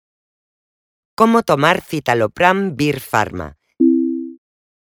Cómo tomar Citalopram Vir.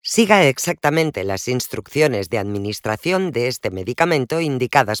 Siga exactamente las instrucciones de administración de este medicamento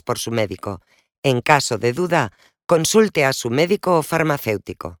indicadas por su médico. En caso de duda, consulte a su médico o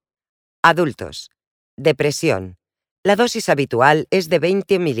farmacéutico. Adultos. Depresión. La dosis habitual es de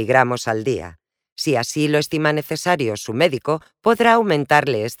 20 miligramos al día. Si así lo estima necesario su médico, podrá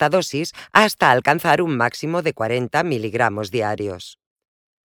aumentarle esta dosis hasta alcanzar un máximo de 40 miligramos diarios.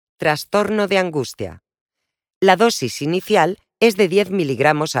 Trastorno de angustia. La dosis inicial es de 10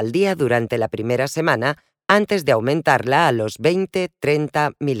 miligramos al día durante la primera semana antes de aumentarla a los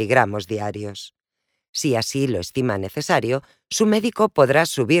 20-30 miligramos diarios. Si así lo estima necesario, su médico podrá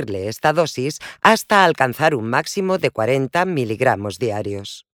subirle esta dosis hasta alcanzar un máximo de 40 miligramos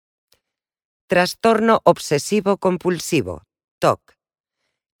diarios. Trastorno obsesivo-compulsivo, TOC.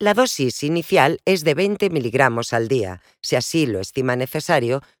 La dosis inicial es de 20 miligramos al día. Si así lo estima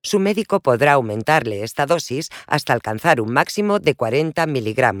necesario, su médico podrá aumentarle esta dosis hasta alcanzar un máximo de 40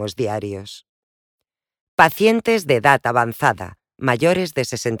 miligramos diarios. Pacientes de edad avanzada, mayores de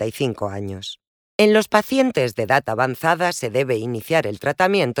 65 años. En los pacientes de edad avanzada se debe iniciar el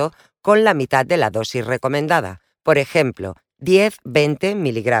tratamiento con la mitad de la dosis recomendada, por ejemplo, 10-20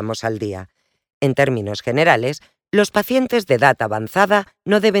 miligramos al día. En términos generales, los pacientes de edad avanzada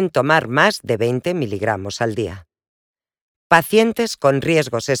no deben tomar más de 20 miligramos al día. Pacientes con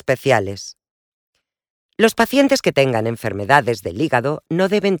riesgos especiales. Los pacientes que tengan enfermedades del hígado no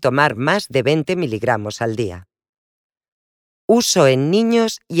deben tomar más de 20 miligramos al día. Uso en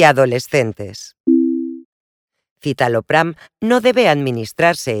niños y adolescentes. Citalopram no debe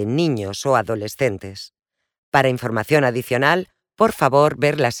administrarse en niños o adolescentes. Para información adicional, por favor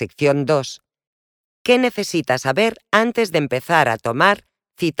ver la sección 2. ¿Qué necesita saber antes de empezar a tomar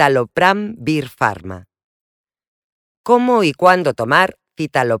Citalopram Vir? ¿Cómo y cuándo tomar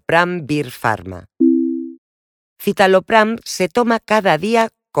Citalopram Vir? Citalopram se toma cada día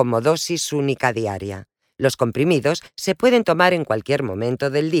como dosis única diaria. Los comprimidos se pueden tomar en cualquier momento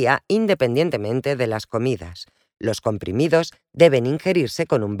del día independientemente de las comidas. Los comprimidos deben ingerirse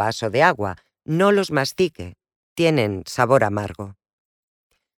con un vaso de agua. No los mastique. Tienen sabor amargo.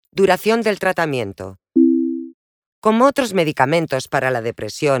 Duración del tratamiento. Como otros medicamentos para la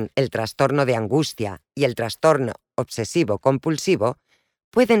depresión, el trastorno de angustia y el trastorno obsesivo-compulsivo,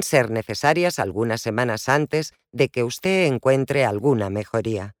 pueden ser necesarias algunas semanas antes de que usted encuentre alguna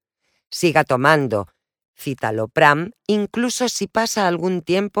mejoría. Siga tomando Citalopram incluso si pasa algún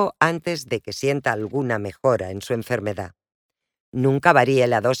tiempo antes de que sienta alguna mejora en su enfermedad. Nunca varíe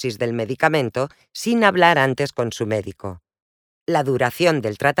la dosis del medicamento sin hablar antes con su médico. La duración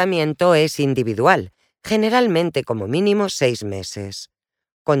del tratamiento es individual, generalmente como mínimo 6 meses.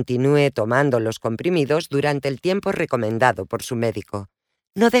 Continúe tomando los comprimidos durante el tiempo recomendado por su médico.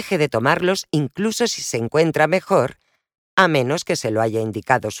 No deje de tomarlos incluso si se encuentra mejor, a menos que se lo haya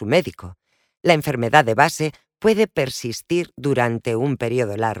indicado su médico. La enfermedad de base puede persistir durante un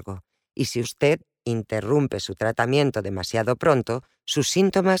periodo largo, y si usted interrumpe su tratamiento demasiado pronto, sus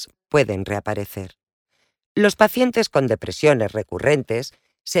síntomas pueden reaparecer. Los pacientes con depresiones recurrentes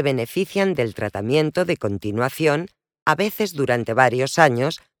se benefician del tratamiento de continuación, a veces durante varios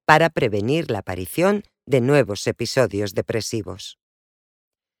años, para prevenir la aparición de nuevos episodios depresivos.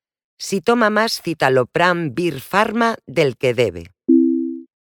 Si toma más Citalopram Vir del que debe.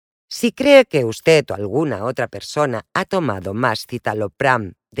 Si cree que usted o alguna otra persona ha tomado más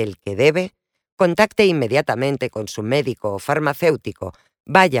Citalopram del que debe, contacte inmediatamente con su médico o farmacéutico,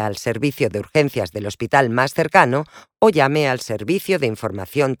 vaya al servicio de urgencias del hospital más cercano o llame al servicio de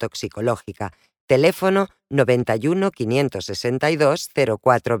información toxicológica, teléfono 91 562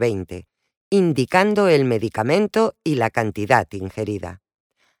 0420, indicando el medicamento y la cantidad ingerida.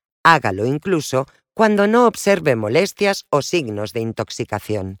 Hágalo incluso cuando no observe molestias o signos de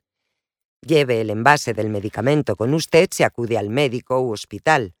intoxicación. Lleve el envase del medicamento con usted si acude al médico u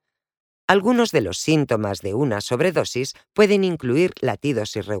hospital. Algunos de los síntomas de una sobredosis pueden incluir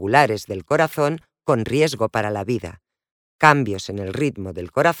latidos irregulares del corazón con riesgo para la vida, cambios en el ritmo del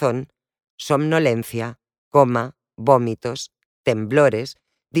corazón, somnolencia, coma, vómitos, temblores,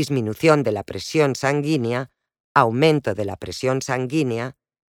 disminución de la presión sanguínea, aumento de la presión sanguínea,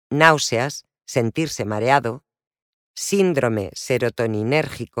 náuseas, sentirse mareado, síndrome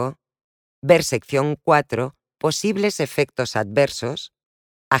serotoninérgico, ver sección 4, posibles efectos adversos,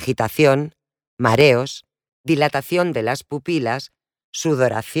 agitación, mareos, dilatación de las pupilas,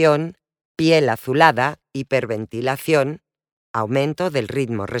 sudoración, piel azulada, hiperventilación, aumento del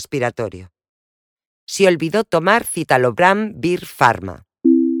ritmo respiratorio. Si olvidó tomar Citalopram Vir.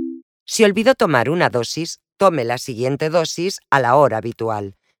 Si olvidó tomar una dosis, tome la siguiente dosis a la hora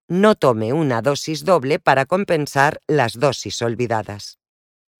habitual. No tome una dosis doble para compensar las dosis olvidadas.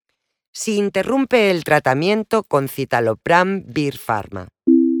 Si interrumpe el tratamiento con Citalopram Vir Pharma.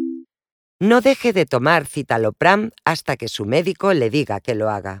 No deje de tomar Citalopram hasta que su médico le diga que lo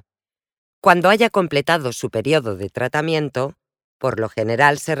haga. Cuando haya completado su periodo de tratamiento, por lo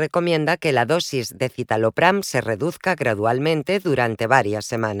general se recomienda que la dosis de Citalopram se reduzca gradualmente durante varias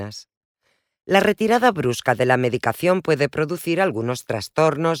semanas. La retirada brusca de la medicación puede producir algunos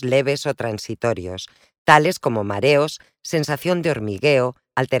trastornos leves o transitorios, tales como mareos, sensación de hormigueo,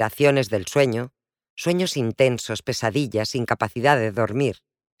 alteraciones del sueño, sueños intensos, pesadillas, incapacidad de dormir,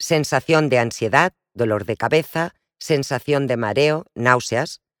 sensación de ansiedad, dolor de cabeza, sensación de mareo,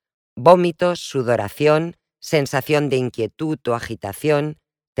 náuseas, vómitos, sudoración, sensación de inquietud o agitación,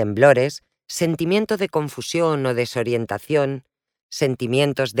 temblores, sentimiento de confusión o desorientación,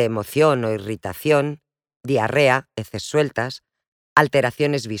 sentimientos de emoción o irritación, diarrea, heces sueltas,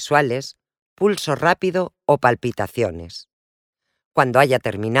 alteraciones visuales, pulso rápido o palpitaciones. Cuando haya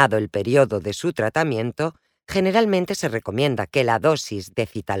terminado el periodo de su tratamiento, generalmente se recomienda que la dosis de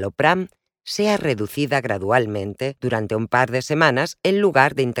citalopram sea reducida gradualmente durante un par de semanas en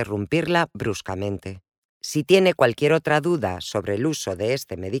lugar de interrumpirla bruscamente. Si tiene cualquier otra duda sobre el uso de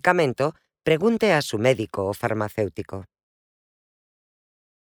este medicamento, pregunte a su médico o farmacéutico.